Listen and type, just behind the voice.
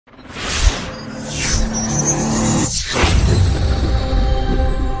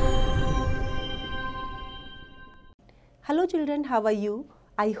children, how are you?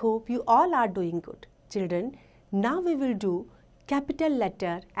 I hope you all are doing good. Children, now we will do capital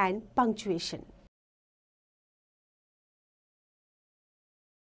letter and punctuation.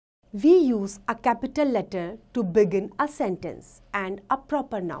 We use a capital letter to begin a sentence and a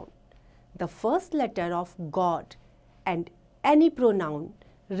proper noun. The first letter of God and any pronoun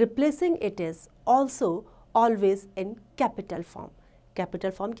replacing it is also always in capital form.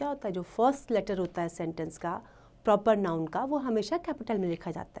 Capital form क्या होता है? जो first letter होता है sentence का, proper noun का, वो हमेशा capital में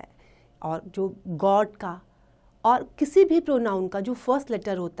लिखा जाता है. और जो God का और किसी भी pronoun का जो first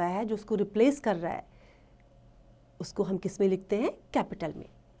letter होता है, जो उसको replace कर रहा है, उसको हम किस में लिखते हैं? Capital में.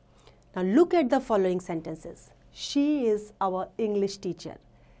 Now look at the following sentences. She is our English teacher.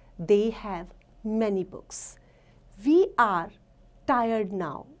 They have many books. We are tired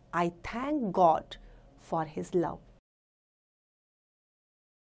now. I thank God for His love.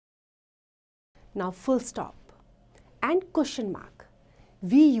 Now full stop and question mark.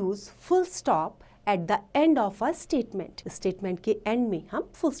 We use full stop at the end of a statement. Statement के end में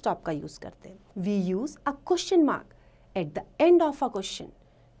हम full stop का use करते हैं. We use a question mark at the end of a question.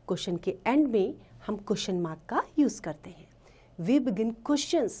 Question के end में हम question mark का use करते हैं. We begin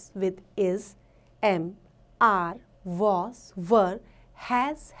questions with is, am, are, was, were,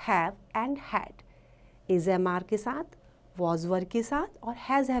 has, have and had. Is, am, are के साथ, was, were के साथ और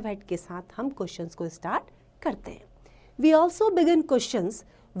has, have, had के साथ हम questions को start करते हैं. We also begin questions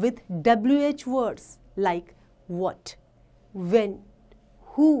with WH words like what, when,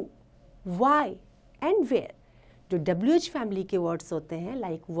 who, why and where. जो WH फैमिली के वर्ड्स होते हैं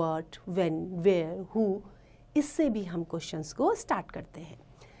like what, when, where, who, इससे भी हम क्वेश्चंस को स्टार्ट करते हैं.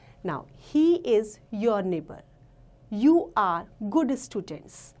 Now, he is your neighbor. You are good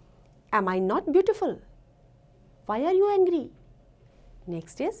students. Am I not beautiful? Why are you angry?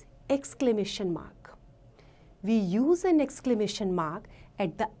 Next is exclamation mark. We use an exclamation mark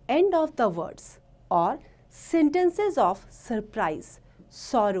at the end of the words or sentences of surprise,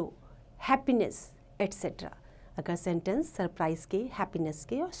 sorrow, happiness, etc. अगर sentence surprise के, happiness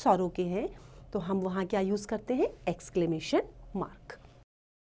के और sorrow के हैं तो हम वहाँ क्या यूज करते हैं? Exclamation mark.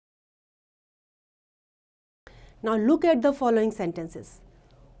 Now look at the following sentences.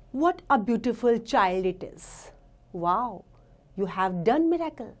 What a beautiful child it is. Wow, you have done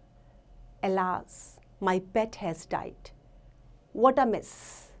miracle. Alas, my pet has died. What a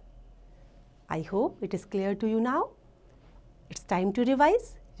mess. I hope it is clear to you now. It's time to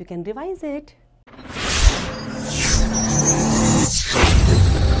revise. You can revise it.